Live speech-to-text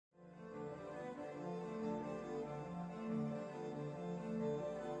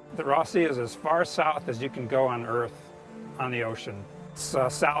The Ross Sea is as far south as you can go on Earth on the ocean. It's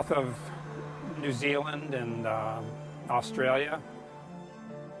south of New Zealand and Australia.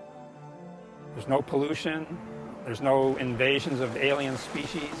 There's no pollution. There's no invasions of alien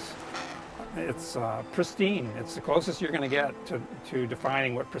species. It's pristine. It's the closest you're going to get to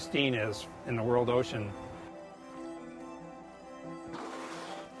defining what pristine is in the world ocean.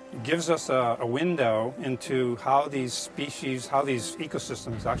 It gives us a window into how these species, how these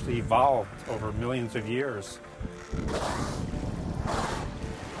ecosystems actually evolved over millions of years.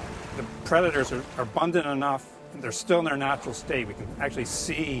 The predators are abundant enough, they're still in their natural state. We can actually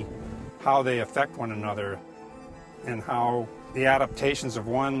see how they affect one another and how the adaptations of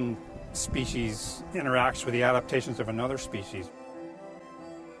one species interacts with the adaptations of another species.